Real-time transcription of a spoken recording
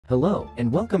Hello, and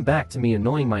welcome back to me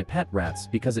annoying my pet rats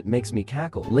because it makes me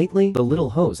cackle. Lately, the little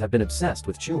hoes have been obsessed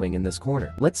with chewing in this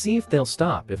corner. Let's see if they'll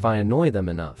stop if I annoy them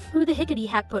enough. Who the hickety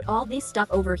hack put all this stuff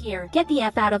over here? Get the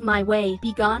F out of my way.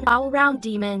 Be gone, all-round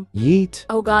demon. Yeet.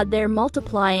 Oh god, they're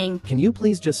multiplying. Can you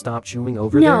please just stop chewing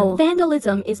over there? No,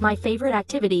 vandalism is my favorite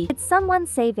activity. Did someone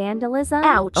say vandalism?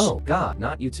 Ouch. Oh god,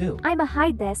 not you too. I'ma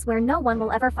hide this where no one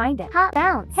will ever find it. Ha,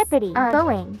 bounce. Hippity.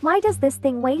 Going. Why does this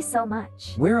thing weigh so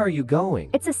much? Where are you going?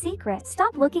 It's a secret.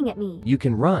 Stop looking at me. You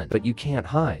can run, but you can't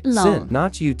hide. Lol. Sin,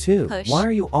 not you too. Push. Why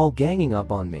are you all ganging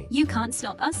up on me? You can't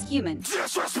stop us humans.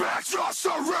 Disrespect your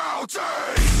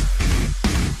surroundings!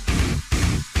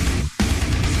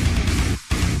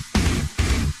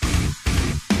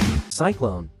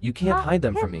 Cyclone, you can't Hop, hide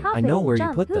them hip, from me. I hoppity, know where you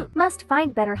jump, put them. hoop. Must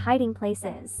find better hiding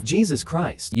places. Jesus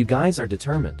Christ, you guys are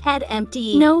determined. Head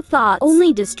empty. No thoughts.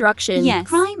 Only destruction. Yes.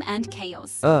 Crime and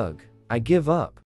chaos. Ugh, I give up.